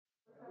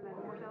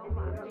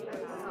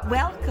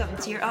Welcome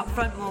to your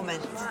upfront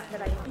moment.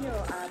 That I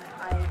feel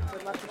I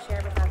would love to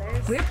share with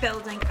others. We're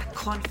building a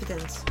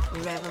confidence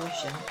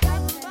revolution.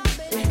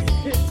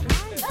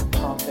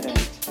 Confident.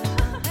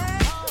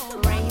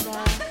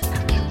 Braver.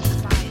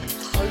 Inspired.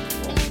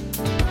 Hopeful.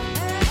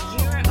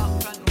 Your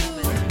upfront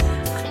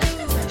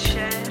moment.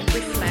 Share,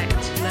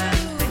 reflect,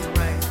 learn and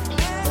grow.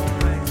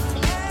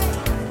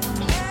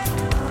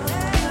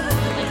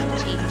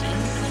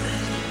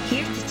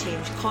 Here to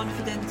change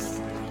confidence,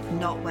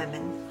 not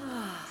women.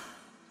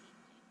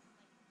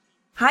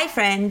 Hi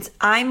friends,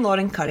 I'm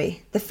Lauren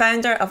Curry, the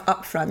founder of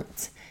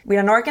Upfront.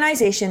 We're an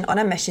organisation on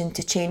a mission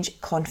to change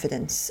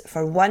confidence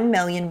for 1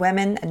 million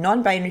women and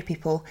non-binary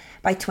people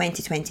by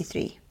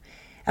 2023.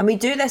 And we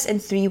do this in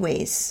 3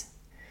 ways.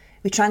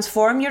 We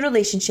transform your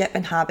relationship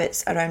and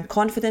habits around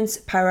confidence,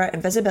 power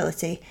and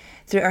visibility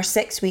through our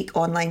 6-week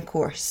online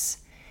course.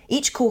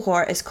 Each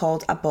cohort is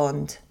called a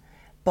bond.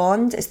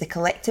 Bond is the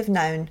collective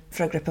noun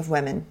for a group of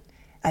women.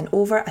 And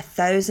over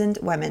 1,000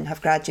 women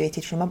have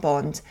graduated from a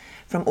bond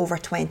from over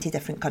 20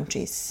 different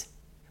countries.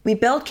 We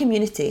build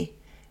community,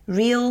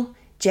 real,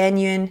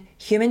 genuine,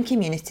 human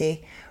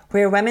community,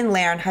 where women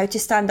learn how to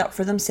stand up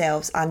for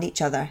themselves and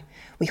each other.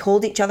 We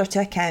hold each other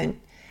to account.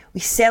 We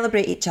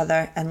celebrate each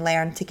other and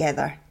learn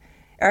together.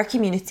 Our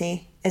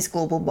community is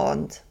Global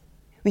Bond.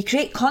 We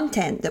create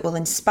content that will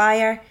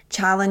inspire,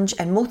 challenge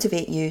and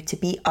motivate you to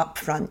be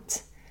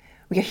upfront.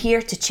 We are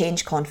here to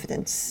change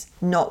confidence,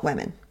 not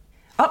women.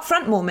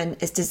 Upfront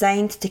Moment is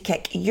designed to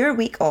kick your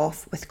week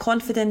off with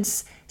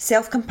confidence,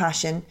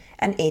 self-compassion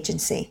and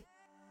agency.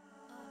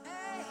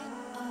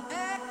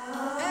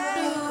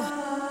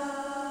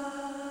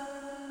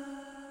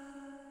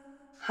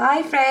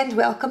 Hi friend,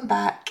 welcome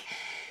back.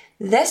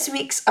 This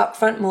week's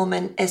Upfront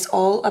Moment is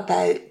all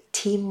about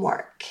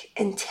teamwork,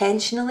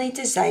 intentionally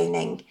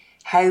designing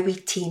how we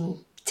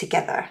team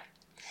together.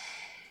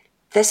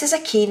 This is a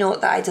keynote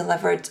that I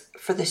delivered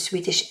for the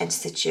Swedish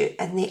Institute,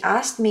 and they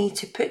asked me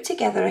to put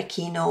together a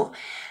keynote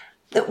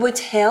that would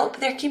help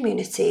their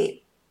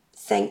community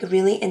think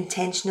really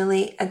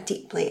intentionally and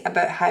deeply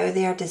about how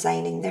they are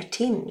designing their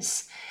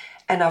teams,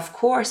 and of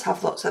course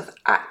have lots of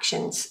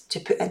actions to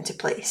put into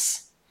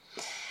place.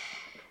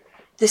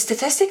 The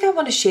statistic I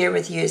want to share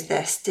with you is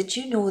this. Did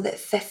you know that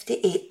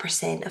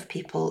 58% of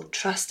people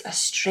trust a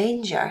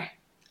stranger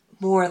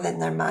more than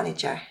their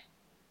manager?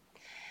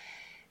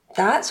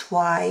 That's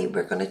why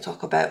we're going to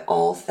talk about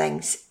all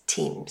things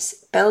teams,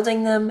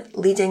 building them,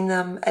 leading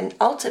them, and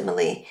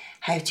ultimately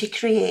how to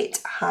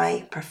create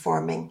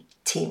high-performing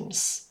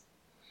teams.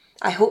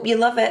 I hope you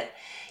love it.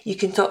 You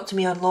can talk to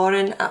me on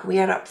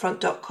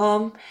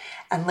lauren@weareupfront.com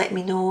and let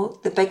me know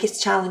the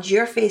biggest challenge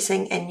you're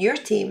facing in your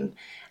team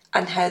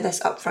and how this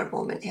upfront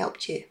moment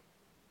helped you.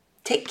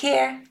 Take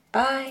care.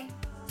 Bye.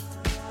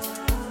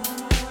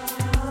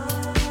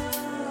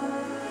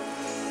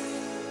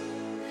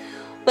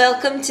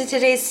 Welcome to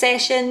today's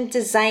session,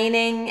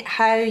 designing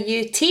how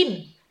you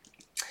team.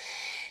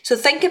 So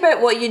think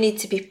about what you need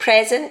to be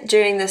present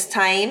during this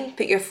time.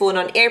 Put your phone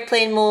on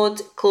airplane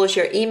mode, close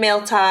your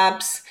email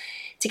tabs.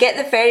 To get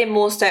the very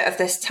most out of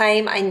this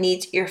time, I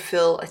need your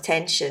full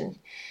attention.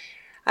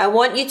 I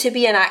want you to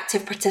be an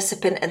active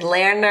participant and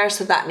learner,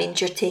 so that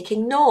means you're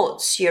taking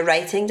notes, you're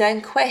writing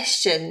down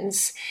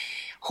questions.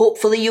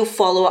 Hopefully you'll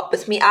follow up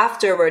with me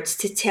afterwards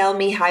to tell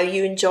me how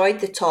you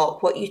enjoyed the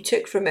talk, what you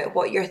took from it,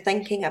 what you're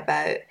thinking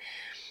about.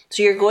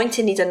 So you're going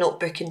to need a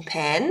notebook and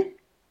pen.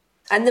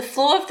 And the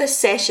flow of this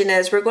session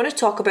is we're going to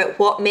talk about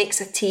what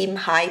makes a team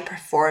high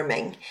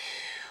performing.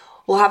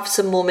 We'll have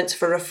some moments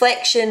for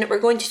reflection. We're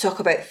going to talk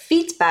about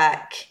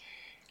feedback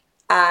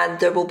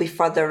and there will be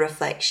further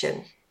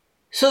reflection.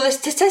 So the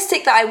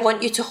statistic that I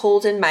want you to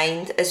hold in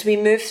mind as we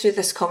move through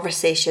this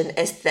conversation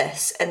is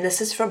this, and this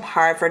is from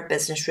Harvard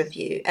Business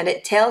Review, and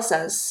it tells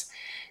us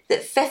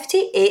that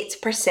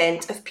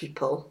 58% of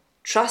people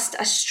trust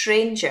a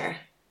stranger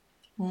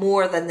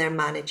more than their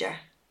manager.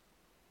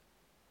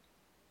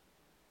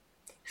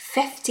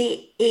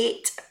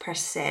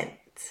 58%.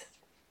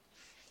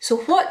 So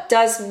what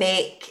does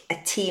make a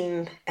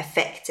team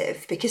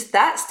effective? Because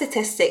that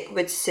statistic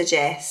would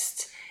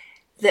suggest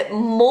that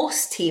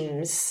most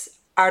teams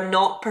are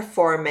not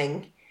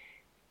performing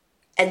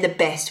in the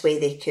best way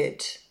they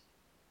could.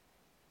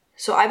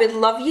 So I would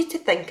love you to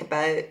think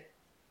about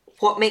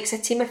what makes a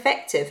team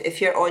effective. If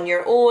you're on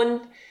your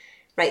own,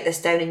 write this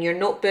down in your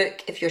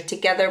notebook. If you're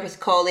together with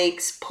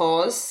colleagues,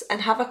 pause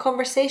and have a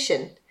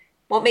conversation.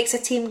 What makes a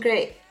team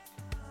great?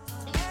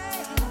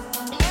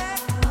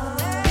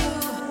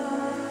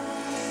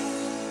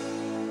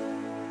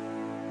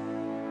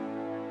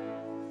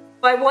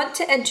 I want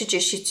to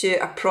introduce you to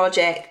a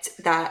project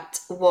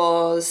that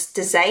was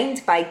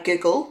designed by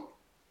Google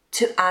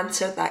to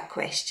answer that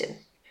question.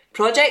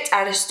 Project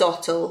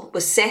Aristotle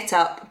was set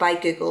up by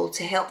Google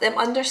to help them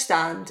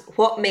understand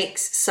what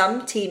makes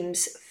some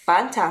teams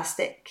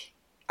fantastic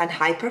and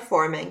high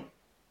performing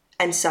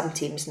and some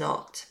teams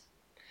not.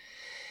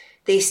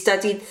 They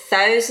studied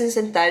thousands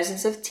and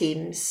thousands of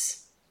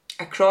teams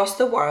across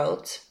the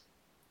world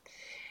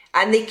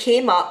and they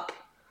came up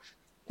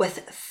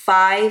with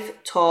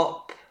 5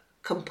 top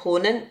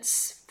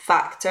components,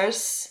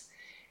 factors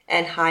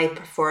in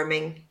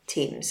high-performing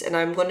teams.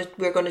 And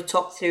we're going to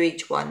talk through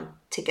each one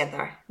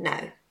together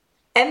now.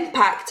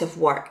 Impact of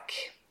work.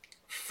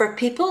 For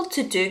people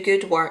to do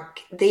good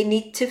work, they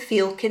need to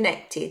feel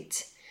connected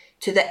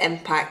to the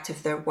impact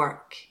of their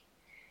work.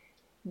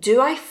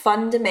 Do I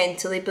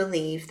fundamentally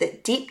believe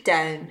that deep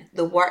down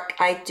the work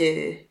I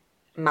do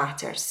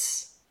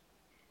matters?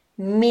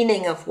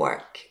 Meaning of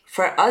work.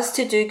 For us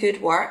to do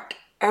good work,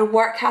 our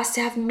work has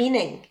to have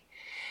meaning.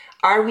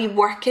 Are we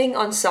working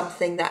on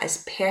something that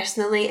is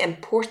personally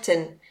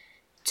important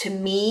to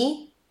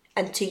me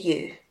and to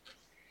you?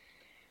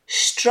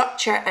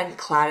 Structure and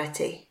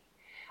clarity.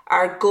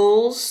 Are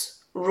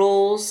goals,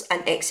 roles,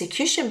 and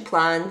execution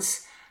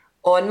plans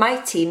on my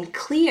team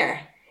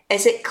clear?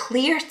 Is it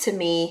clear to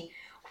me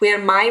where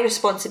my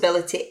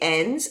responsibility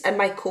ends and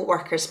my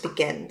co-workers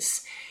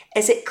begins?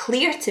 Is it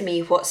clear to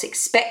me what's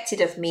expected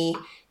of me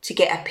to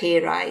get a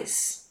pay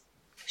rise?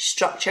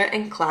 Structure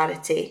and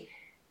clarity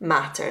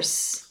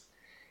matters.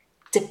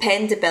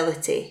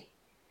 Dependability.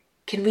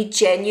 Can we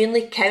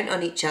genuinely count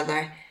on each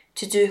other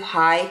to do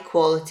high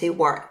quality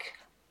work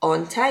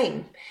on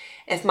time?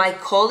 If my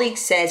colleague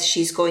says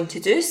she's going to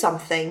do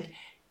something,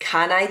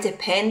 can I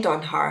depend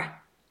on her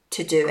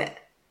to do it?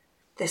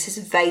 This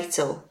is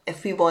vital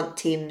if we want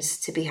teams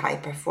to be high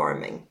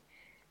performing.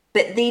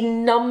 But the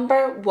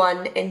number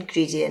one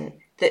ingredient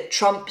that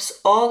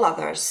trumps all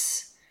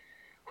others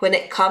when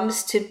it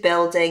comes to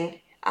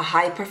building a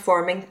high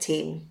performing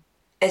team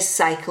is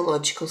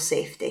psychological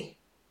safety.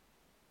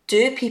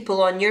 Do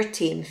people on your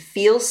team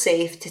feel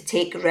safe to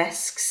take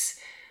risks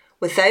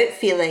without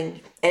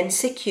feeling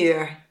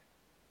insecure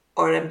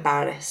or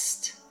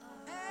embarrassed?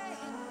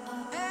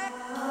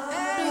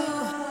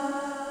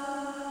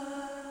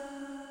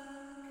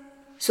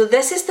 So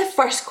this is the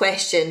first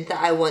question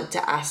that I want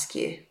to ask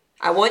you.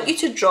 I want you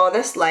to draw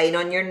this line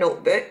on your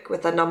notebook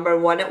with a number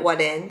 1 at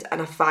one end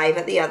and a 5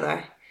 at the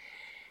other,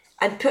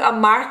 and put a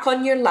mark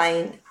on your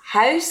line.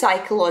 How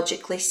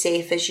psychologically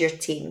safe is your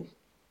team?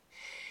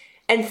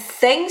 And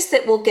things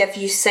that will give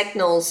you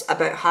signals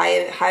about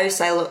how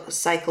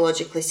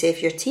psychologically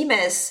safe your team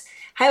is.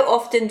 How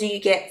often do you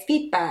get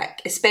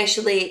feedback,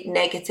 especially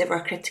negative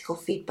or critical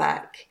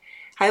feedback?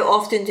 How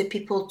often do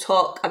people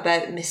talk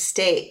about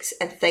mistakes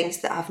and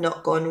things that have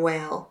not gone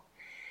well?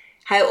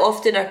 How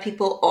often are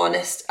people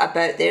honest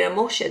about their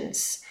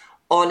emotions,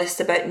 honest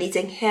about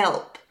needing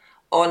help,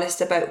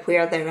 honest about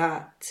where they're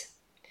at?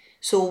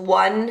 So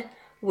 1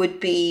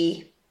 would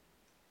be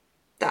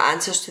the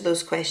answers to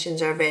those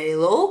questions are very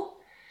low.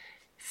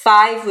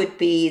 5 would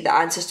be the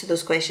answers to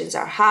those questions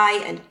are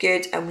high and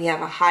good, and we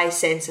have a high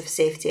sense of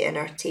safety in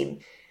our team.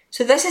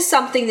 So this is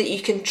something that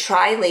you can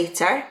try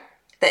later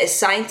that is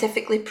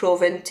scientifically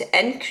proven to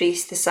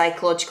increase the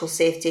psychological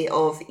safety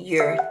of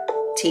your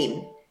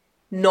team.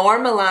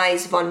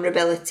 Normalize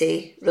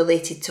vulnerability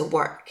related to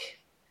work.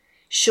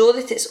 Show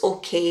that it's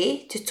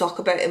okay to talk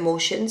about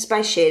emotions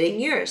by sharing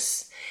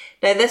yours.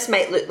 Now, this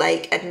might look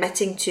like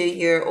admitting to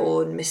your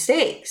own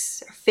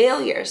mistakes or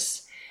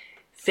failures,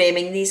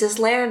 framing these as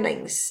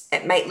learnings.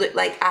 It might look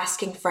like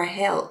asking for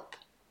help.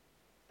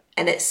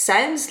 And it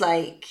sounds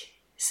like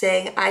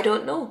saying, I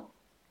don't know.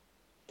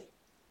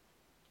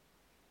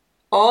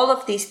 All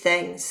of these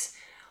things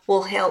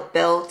will help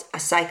build a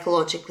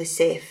psychologically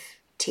safe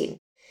team.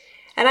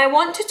 And I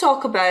want to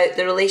talk about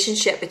the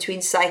relationship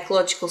between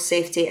psychological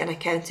safety and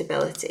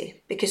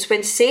accountability, because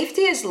when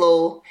safety is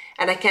low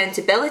and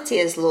accountability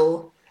is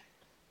low,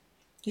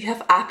 you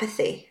have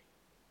apathy.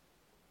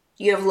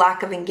 You have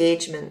lack of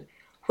engagement.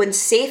 When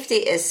safety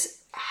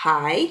is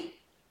high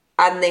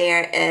and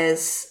there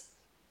is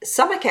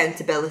some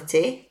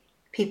accountability,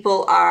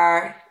 people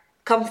are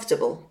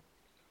comfortable,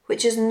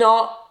 which is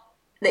not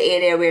the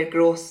area where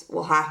growth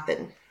will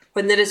happen.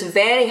 When there is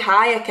very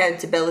high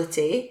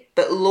accountability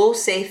but low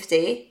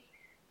safety,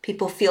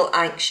 people feel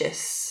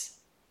anxious.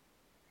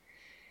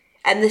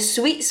 And the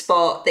sweet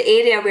spot, the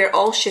area we're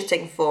all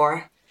shooting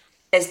for,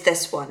 is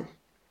this one: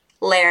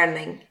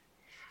 learning.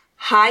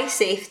 High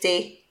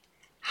safety,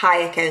 high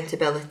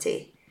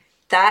accountability.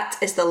 That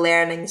is the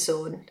learning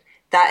zone.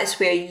 That is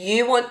where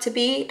you want to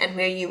be and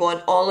where you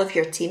want all of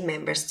your team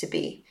members to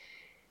be.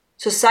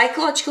 So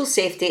psychological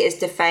safety is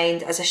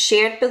defined as a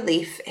shared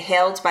belief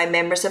held by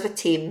members of a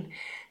team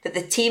that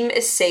the team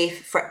is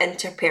safe for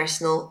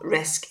interpersonal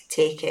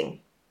risk-taking.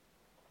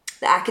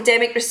 The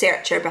academic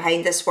researcher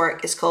behind this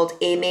work is called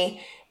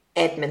Amy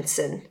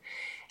Edmondson,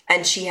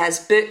 and she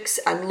has books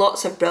and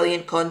lots of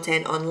brilliant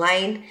content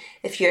online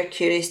if you're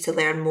curious to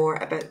learn more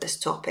about this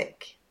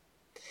topic.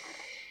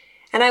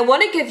 And I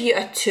want to give you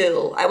a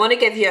tool, I want to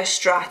give you a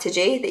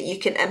strategy that you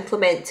can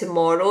implement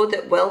tomorrow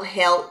that will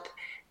help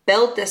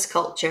build this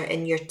culture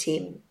in your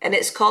team, and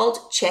it's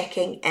called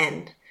checking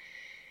in.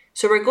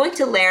 So we're going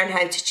to learn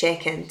how to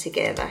check in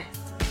together.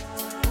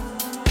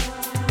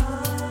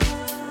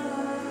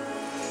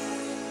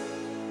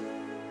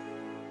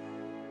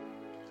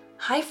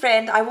 Hi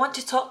friend, I want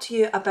to talk to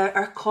you about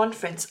our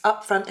conference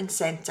Up Front and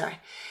Centre.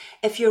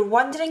 If you're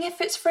wondering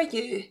if it's for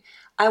you,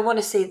 I want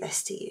to say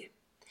this to you.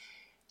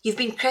 You've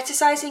been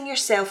criticising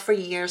yourself for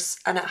years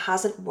and it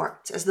hasn't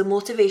worked as the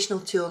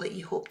motivational tool that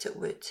you hoped it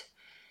would.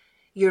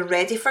 You're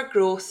ready for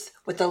growth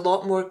with a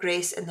lot more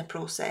grace in the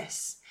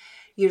process.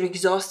 You're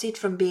exhausted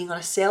from being on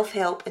a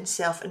self-help and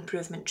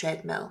self-improvement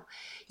treadmill.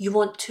 You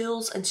want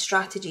tools and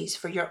strategies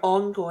for your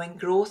ongoing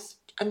growth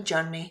and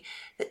journey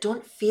that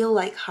don't feel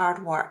like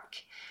hard work.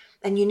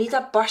 And you need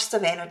a burst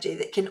of energy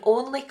that can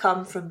only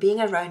come from being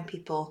around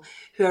people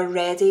who are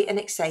ready and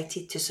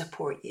excited to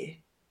support you.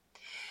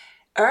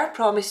 Our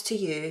promise to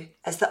you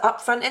as the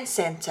upfront and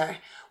centre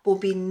will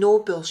be no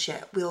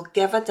bullshit. We'll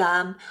give a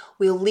damn,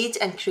 we'll lead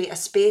and create a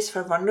space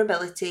for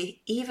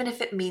vulnerability, even if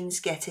it means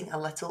getting a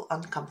little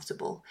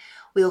uncomfortable.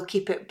 We'll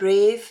keep it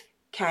brave,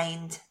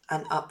 kind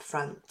and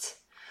upfront.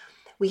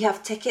 We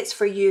have tickets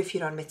for you if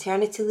you're on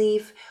maternity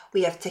leave.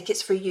 We have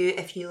tickets for you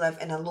if you live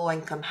in a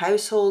low-income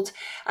household.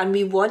 And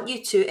we want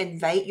you to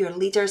invite your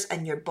leaders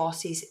and your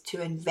bosses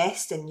to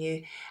invest in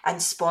you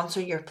and sponsor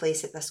your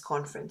place at this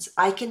conference.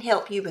 I can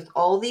help you with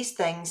all these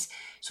things.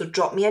 So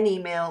drop me an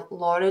email,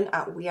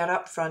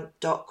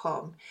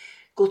 lauren@weareupfront.com.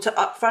 Go to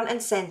Upfront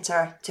and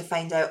Centre to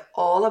find out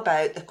all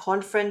about the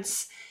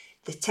conference,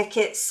 the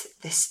tickets,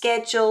 the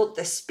schedule,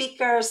 the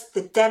speakers,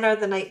 the dinner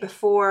the night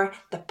before,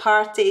 the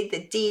party,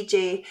 the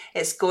DJ.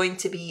 It's going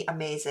to be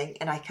amazing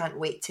and I can't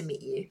wait to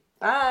meet you.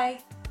 Bye.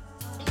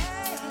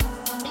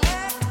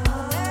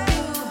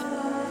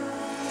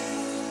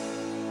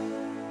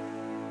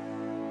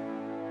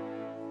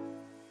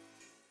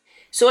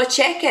 So a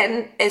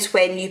check-in is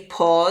when you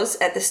pause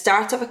at the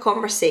start of a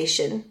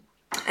conversation,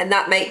 and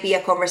that might be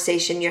a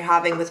conversation you're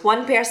having with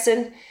one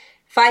person,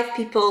 5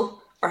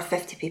 people, or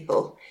 50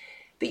 people.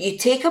 But you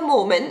take a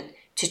moment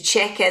to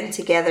check in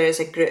together as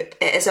a group.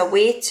 It is a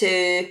way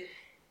to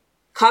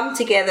come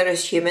together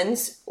as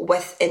humans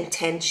with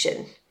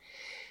intention.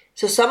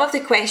 So some of the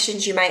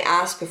questions you might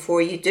ask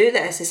before you do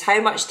this is,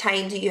 how much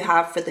time do you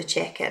have for the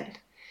check-in?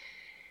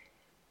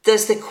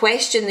 Does the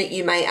question that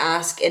you might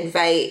ask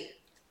invite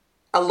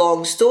a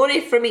long story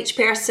from each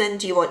person?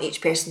 Do you want each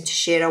person to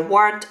share a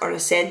word or a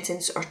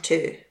sentence or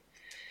 2?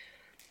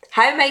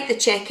 How might the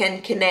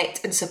check-in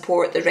connect and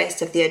support the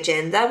rest of the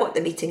agenda, what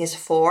the meeting is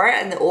for,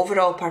 and the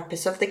overall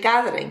purpose of the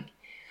gathering?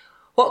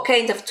 What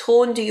kind of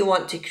tone do you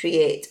want to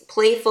create?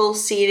 Playful,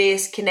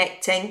 serious,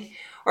 connecting,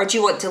 or do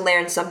you want to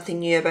learn something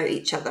new about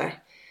each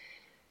other?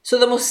 So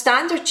the most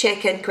standard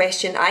check-in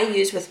question I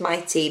use with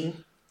my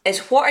team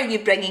is, what are you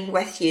bringing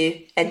with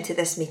you into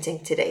this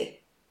meeting today?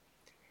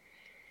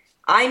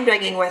 I'm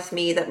bringing with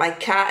me that my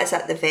cat is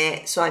at the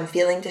vet, so I'm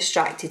feeling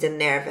distracted and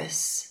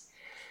nervous.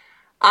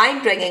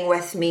 I'm bringing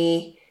with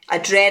me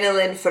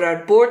adrenaline for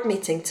our board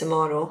meeting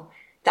tomorrow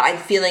that I'm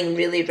feeling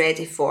really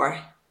ready for.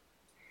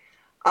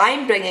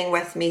 I'm bringing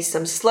with me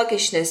some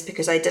sluggishness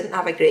because I didn't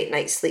have a great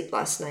night's sleep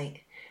last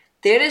night.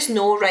 There is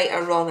no right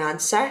or wrong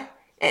answer.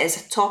 It is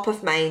a top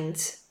of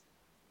mind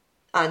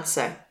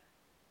answer.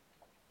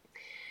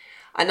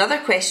 Another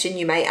question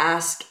you might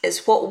ask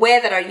is, what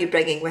weather are you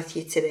bringing with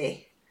you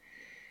today?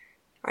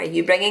 Are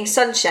you bringing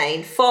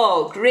sunshine,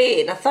 fog,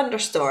 rain, a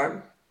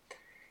thunderstorm?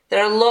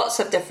 There are lots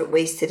of different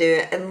ways to do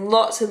it and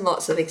lots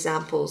of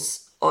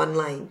examples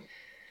online.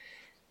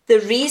 The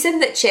reason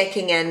that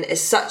checking in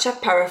is such a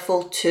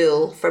powerful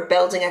tool for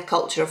building a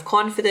culture of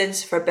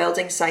confidence, for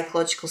building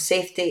psychological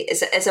safety,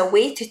 is a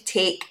way to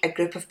take a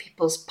group of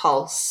people's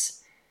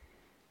pulse.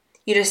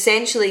 You're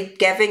essentially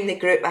giving the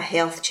group a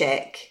health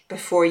check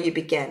before you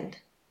begin.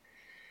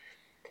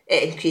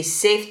 It increases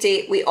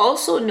safety. We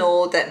also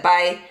know that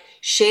by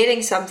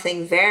sharing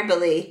something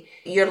verbally,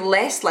 you're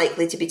less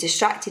likely to be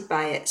distracted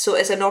by it. So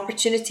it's an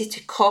opportunity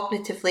to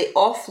cognitively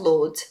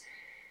offload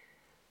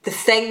the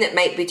thing that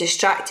might be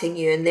distracting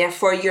you, and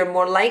therefore you're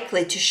more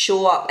likely to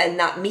show up in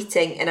that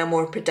meeting in a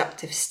more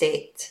productive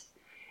state.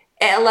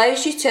 It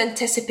allows you to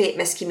anticipate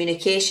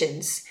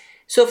miscommunications.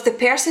 So if the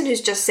person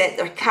who's just sent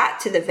their cat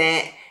to the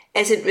vet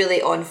isn't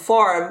really on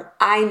form,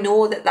 I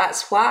know that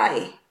that's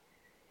why.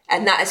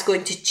 And that is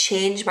going to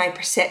change my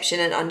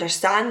perception and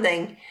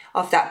understanding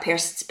of that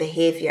person's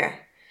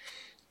behaviour.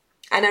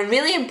 And a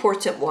really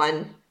important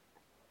one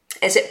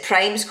is it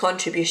primes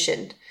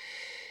contribution.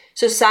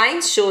 So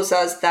science shows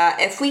us that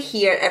if we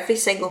hear every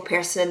single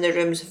person in the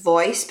room's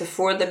voice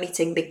before the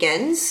meeting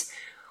begins,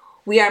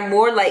 we are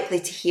more likely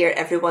to hear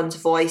everyone's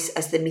voice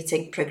as the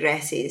meeting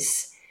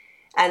progresses.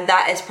 And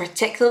that is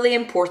particularly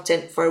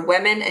important for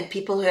women and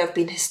people who have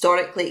been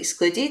historically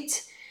excluded,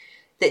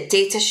 that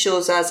data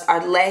shows us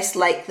are less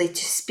likely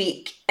to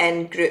speak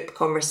in group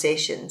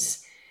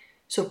conversations.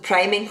 So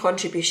priming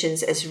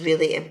contributions is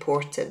really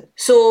important.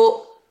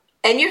 So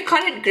in your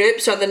current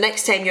groups, or the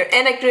next time you're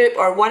in a group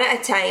or one at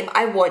a time,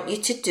 I want you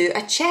to do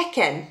a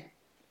check-in.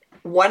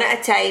 One at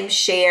a time,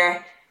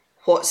 share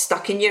what's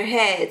stuck in your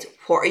head.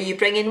 What are you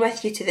bringing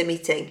with you to the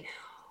meeting?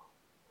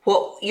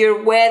 What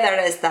your weather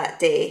is that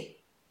day.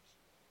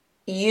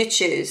 You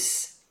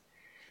choose.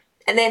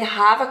 And then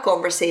have a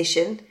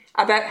conversation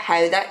about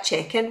how that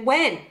check-in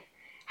went.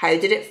 How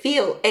did it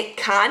feel? It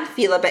can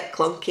feel a bit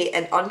clunky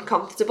and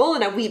uncomfortable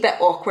and a wee bit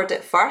awkward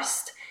at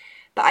first,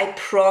 but I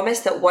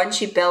promise that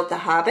once you build the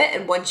habit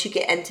and once you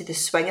get into the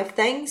swing of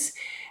things,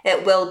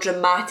 It will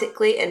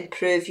dramatically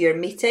improve your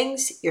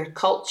meetings, your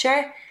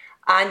culture,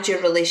 and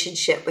your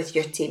relationship with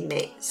your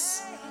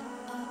teammates.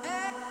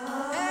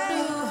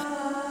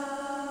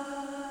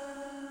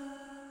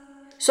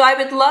 So I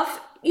would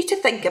love you to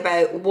think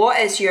about, what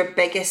is your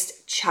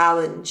biggest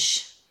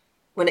challenge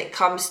when it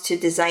comes to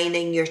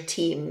designing your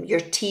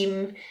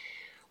team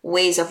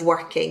ways of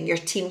working, your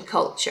team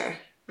culture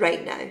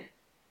right now?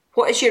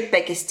 What is your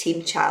biggest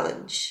team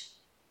challenge?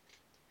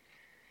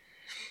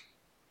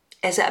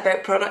 Is it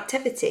about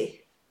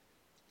productivity?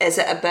 Is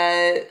it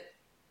about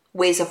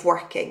ways of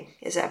working?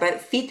 Is it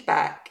about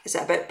feedback? Is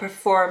it about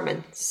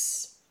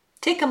performance?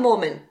 Take a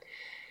moment,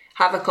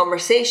 have a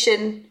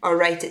conversation, or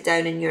write it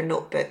down in your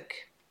notebook.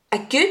 A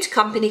good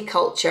company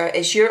culture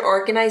is your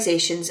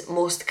organisation's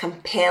most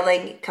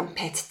compelling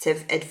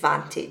competitive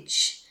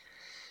advantage.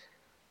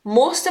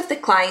 Most of the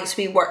clients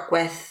we work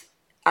with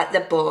at The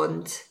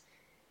Bond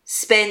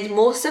spend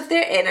most of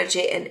their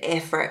energy and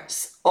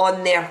efforts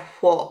on their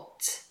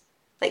what.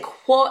 Like,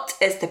 what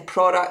is the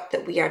product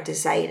that we are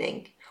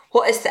designing?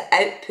 What is the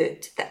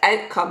output, the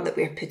outcome that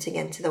we're putting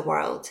into the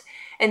world?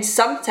 And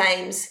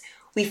sometimes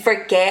we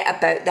forget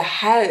about the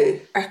how,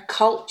 our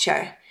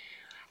culture.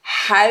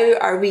 How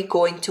are we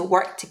going to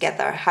work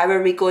together? How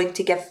are we going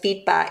to give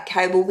feedback?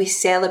 How will we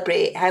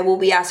celebrate? How will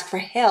we ask for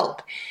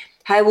help?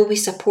 How will we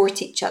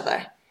support each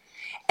other?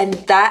 And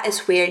that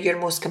is where your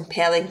most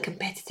compelling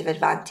competitive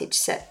advantage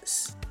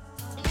sits.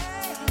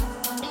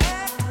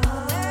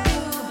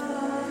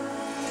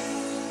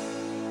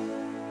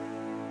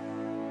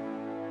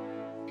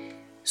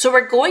 So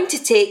we're going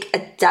to take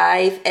a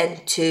dive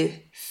into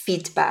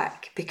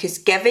feedback, because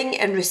giving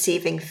and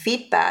receiving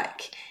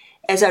feedback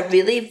is a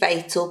really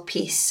vital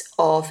piece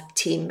of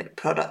team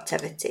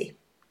productivity.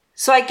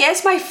 So I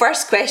guess my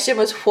first question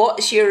was,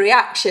 what's your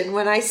reaction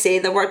when I say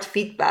the word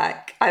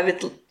feedback? I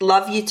would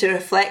love you to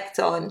reflect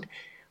on,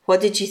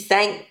 what did you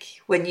think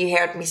when you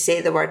heard me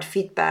say the word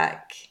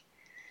feedback?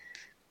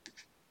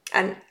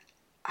 And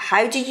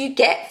how do you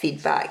get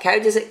feedback? How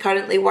does it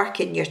currently work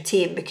in your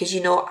team? Because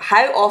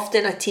how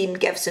often a team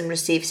gives and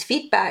receives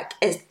feedback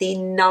is the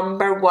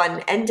number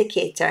one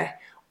indicator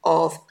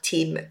of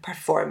team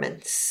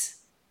performance.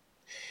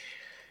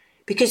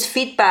 Because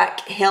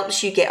feedback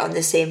helps you get on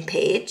the same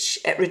page,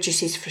 it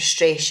reduces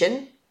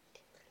frustration.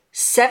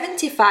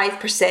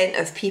 75%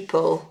 of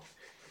people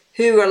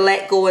who were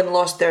let go and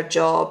lost their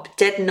job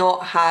did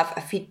not have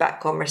a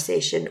feedback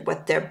conversation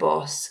with their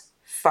boss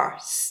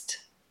first.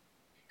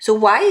 So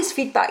why is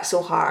feedback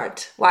so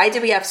hard? Why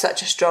do we have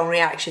such a strong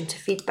reaction to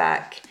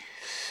feedback?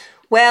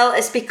 Well,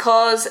 it's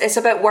because it's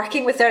about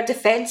working with our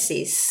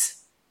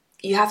defences.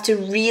 You have to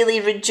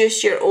really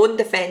reduce your own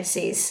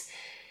defences.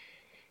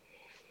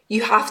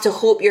 You have to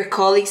hope your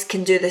colleagues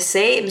can do the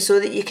same so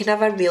that you can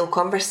have a real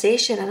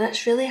conversation, and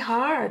it's really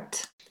hard.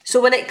 So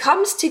when it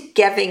comes to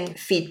giving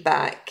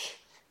feedback,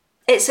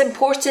 it's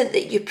important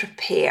that you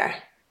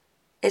prepare.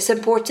 It's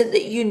important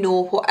that you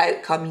know what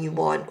outcome you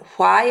want.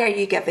 Why are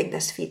you giving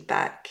this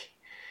feedback?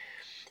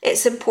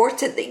 It's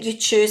important that you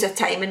choose a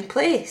time and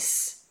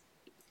place.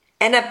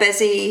 In a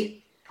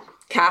busy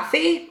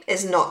cafe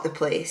is not the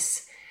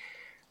place.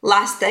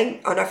 Last thing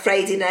on a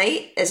Friday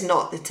night is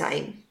not the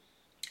time.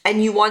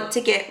 And you want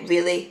to get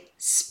really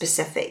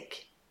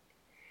specific.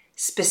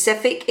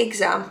 Specific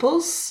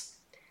examples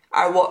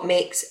are what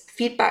makes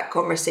feedback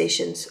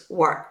conversations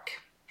work.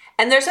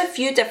 And there's a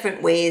few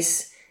different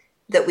ways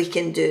that we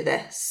can do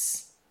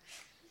this.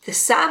 The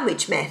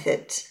sandwich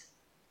method.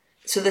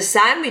 So the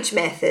sandwich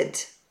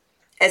method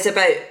is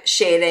about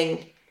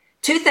sharing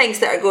two things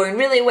that are going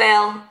really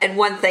well and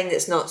one thing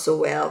that's not so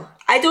well.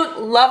 I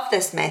don't love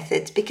this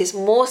method because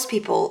most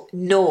people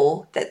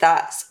know that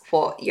that's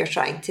what you're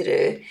trying to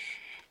do.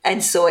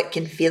 And so it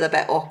can feel a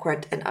bit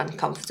awkward and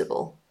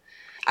uncomfortable.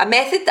 A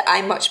method that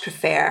I much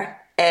prefer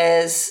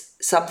is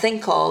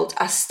something called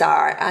a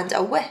star and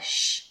a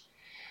wish.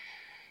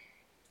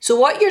 So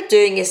what you're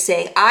doing is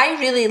saying, I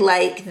really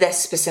like this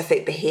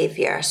specific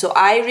behaviour. So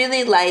I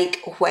really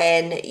like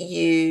when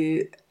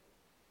you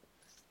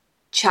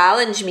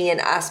challenge me and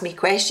ask me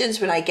questions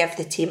when I give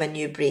the team a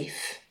new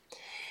brief.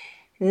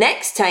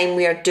 Next time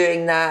we are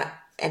doing that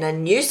in a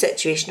new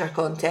situation or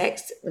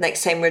context,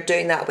 next time we're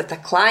doing that with a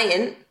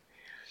client,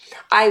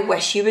 I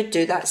wish you would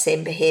do that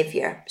same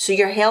behaviour. So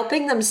you're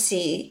helping them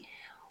see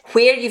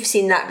where you've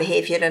seen that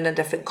behaviour in a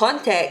different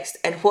context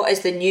and what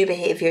is the new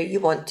behaviour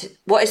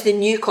what is the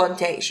new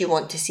context you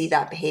want to see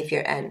that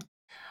behaviour in.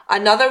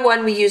 Another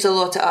one we use a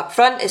lot at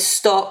Upfront is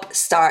stop,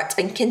 start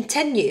and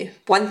continue.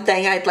 One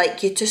thing I'd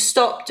like you to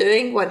stop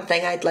doing, one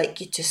thing I'd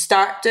like you to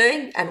start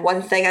doing, and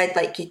one thing I'd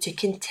like you to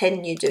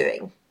continue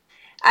doing.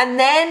 And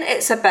then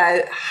it's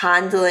about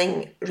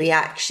handling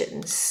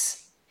reactions.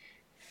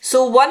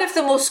 So one of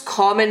the most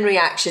common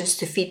reactions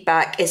to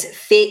feedback is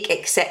fake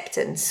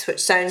acceptance,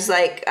 which sounds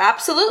like,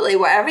 absolutely,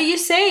 whatever you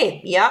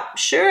say. Yep,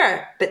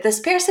 sure. But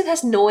this person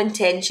has no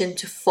intention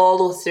to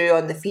follow through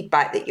on the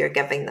feedback that you're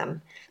giving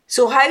them.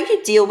 So how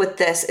you deal with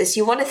this is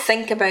you want to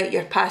think about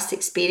your past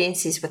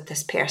experiences with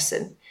this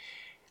person.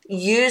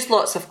 Use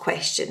lots of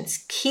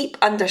questions. Keep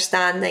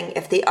understanding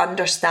if they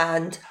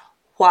understand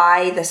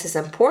why this is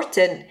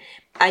important,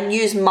 and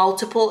use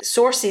multiple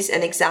sources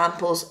and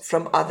examples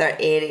from other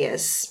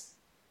areas.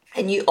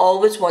 And you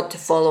always want to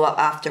follow up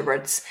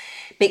afterwards.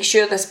 Make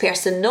sure this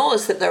person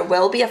knows that there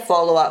will be a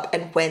follow-up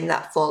and when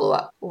that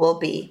follow-up will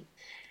be.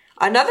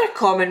 Another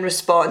common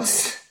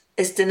response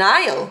is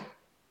denial.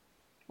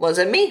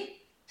 Wasn't me.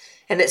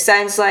 And it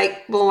sounds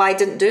like, well, I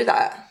didn't do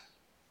that.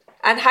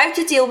 And how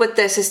to deal with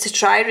this is to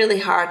try really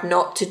hard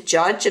not to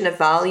judge and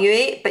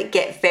evaluate, but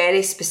get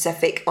very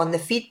specific on the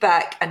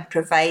feedback and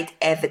provide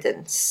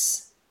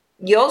evidence.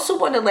 You also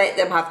want to let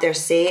them have their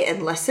say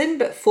and listen,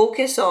 but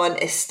focus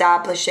on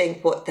establishing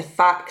what the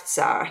facts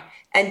are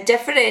and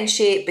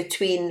differentiate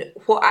between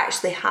what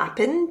actually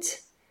happened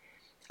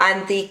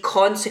and the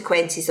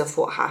consequences of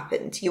what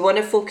happened. You want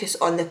to focus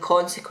on the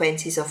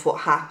consequences of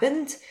what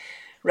happened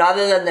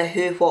rather than the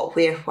who, what,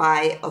 where,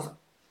 why of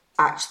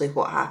actually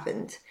what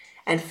happened,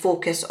 and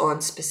focus on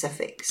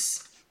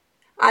specifics.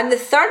 And the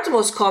third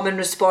most common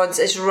response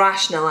is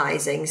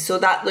rationalising. So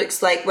that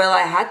looks like, well,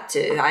 I had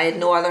to. I had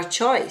no other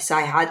choice.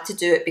 I had to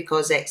do it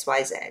because X,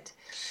 Y, Z.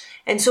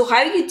 And so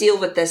how you deal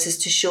with this is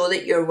to show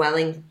that you're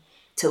willing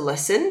to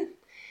listen.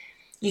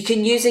 You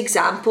can use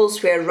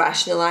examples where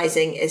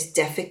rationalising is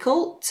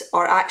difficult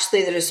or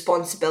actually the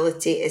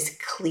responsibility is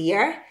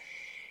clear.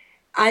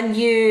 And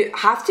you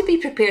have to be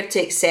prepared to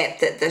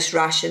accept that this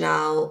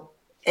rationale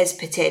is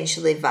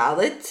potentially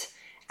valid,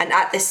 and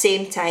at the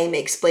same time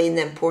explain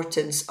the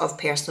importance of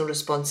personal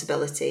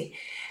responsibility.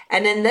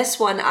 And in this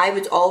one, I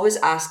would always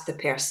ask the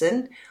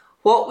person,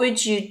 what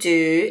would you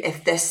do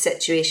if this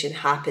situation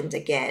happened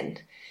again?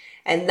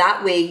 And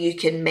that way you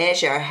can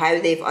measure how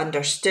they've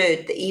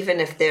understood that even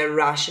if their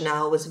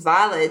rationale was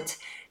valid,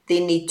 they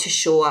need to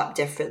show up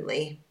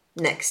differently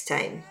next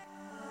time.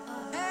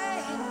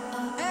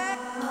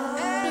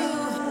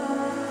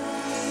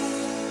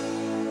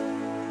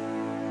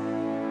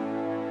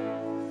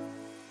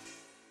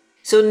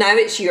 So now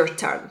it's your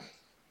turn.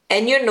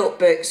 In your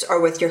notebooks or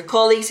with your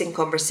colleagues in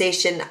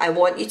conversation, I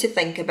want you to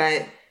think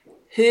about,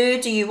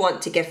 who do you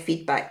want to give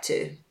feedback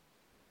to?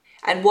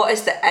 And what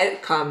is the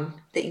outcome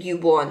that you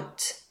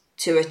want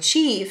to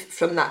achieve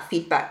from that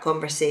feedback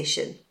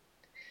conversation?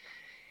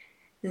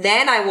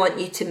 Then I want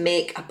you to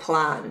make a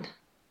plan.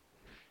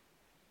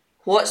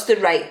 What's the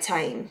right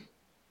time?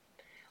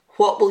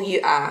 What will you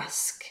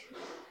ask?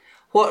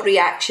 What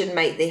reaction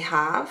might they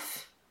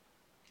have?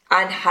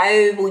 And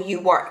how will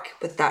you work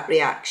with that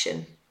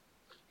reaction?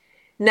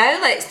 Now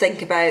let's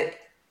think about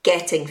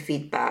getting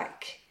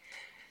feedback.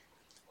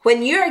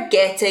 When you're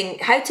getting,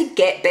 how to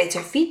get better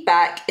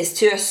feedback is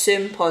to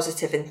assume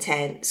positive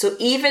intent. So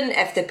even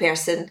if the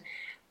person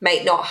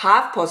might not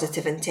have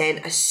positive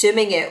intent,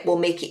 assuming it will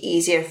make it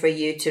easier for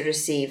you to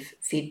receive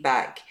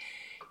feedback.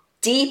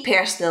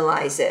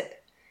 Depersonalize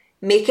it.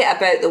 Make it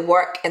about the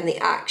work and the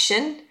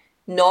action,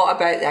 not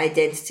about the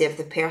identity of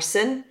the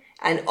person.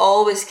 And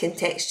always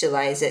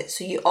contextualize it.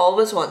 So you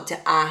always want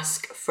to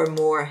ask for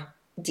more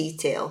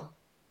detail.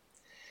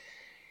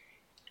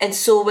 And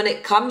so when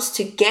it comes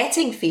to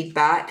getting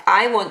feedback,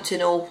 I want to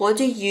know, what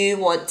do you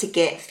want to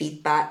get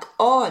feedback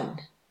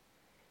on?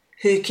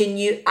 Who can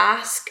you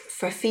ask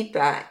for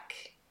feedback?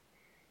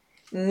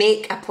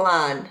 Make a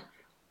plan.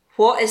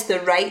 What is the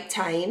right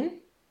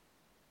time?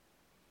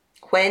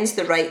 When's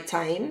the right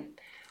time?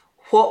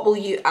 What will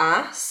you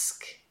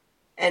ask?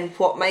 And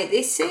what might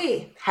they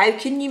say? How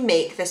can you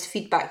make this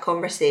feedback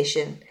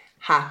conversation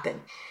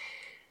happen?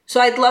 So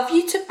I'd love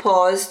you to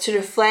pause to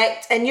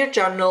reflect in your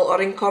journal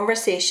or in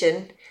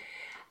conversation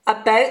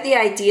about the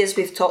ideas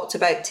we've talked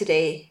about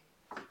today.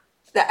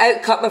 The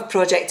outcome of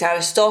Project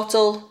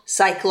Aristotle,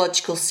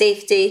 psychological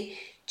safety,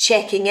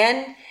 checking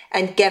in,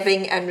 and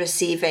giving and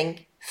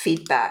receiving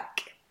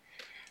feedback.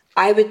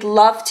 I would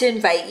love to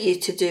invite you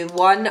to do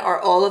one or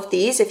all of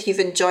these if you've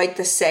enjoyed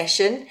this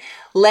session.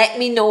 Let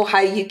me know how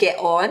you get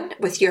on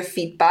with your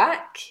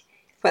feedback,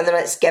 whether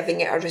it's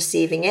giving it or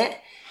receiving it.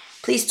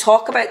 Please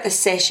talk about this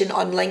session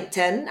on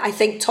LinkedIn. I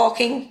think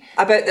talking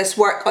about this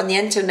work on the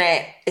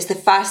internet is the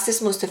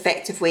fastest, most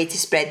effective way to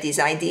spread these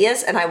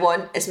ideas. And I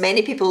want as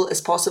many people as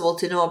possible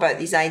to know about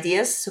these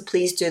ideas. So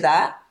please do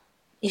that.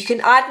 You can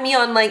add me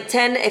on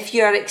LinkedIn if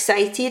you are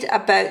excited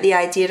about the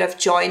idea of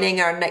joining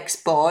our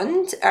next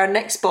bond. Our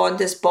next bond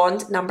is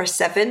bond number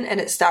 7 and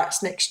it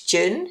starts next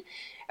June.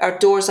 Our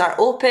doors are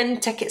open,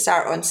 tickets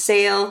are on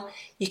sale.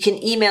 You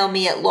can email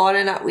me at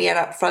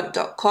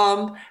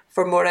lauren@weareupfront.com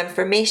for more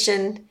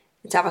information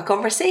and to have a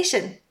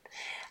conversation.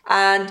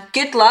 And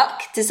good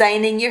luck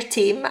designing your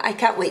team. I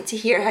can't wait to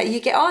hear how you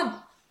get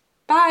on.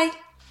 Bye.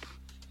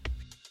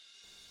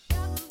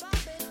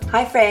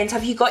 Hi friends,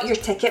 have you got your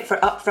ticket for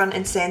Upfront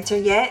and Centre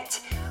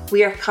yet?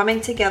 We are coming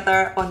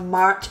together on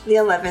March the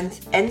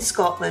 11th in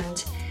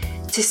Scotland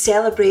to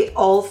celebrate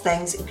all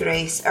things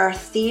grace. Our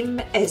theme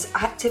is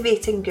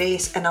Activating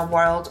Grace in a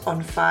World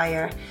on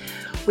Fire.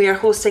 We are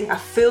hosting a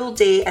full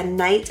day and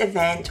night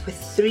event with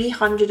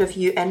 300 of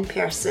you in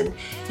person.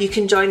 You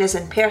can join us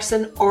in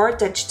person or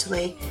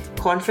digitally,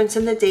 conference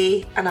in the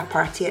day and a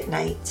party at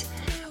night.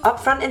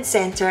 Upfront and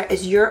Centre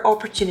is your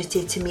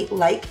opportunity to meet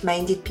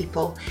like-minded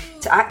people,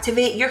 to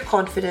activate your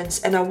confidence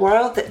in a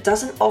world that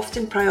doesn't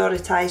often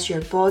prioritise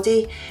your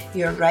body,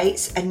 your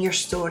rights and your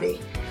story.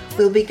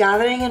 We'll be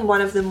gathering in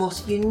one of the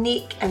most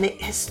unique and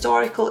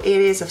historical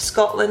areas of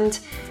Scotland,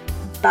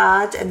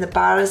 Bad in the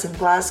Barras in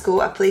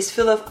Glasgow, a place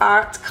full of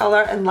art,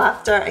 colour and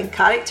laughter and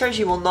characters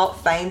you will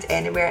not find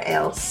anywhere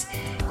else.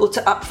 Go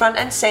to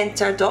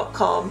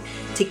upfrontandcentre.com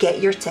to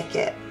get your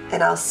ticket,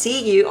 and I'll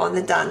see you on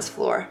the dance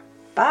floor.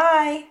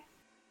 Bye!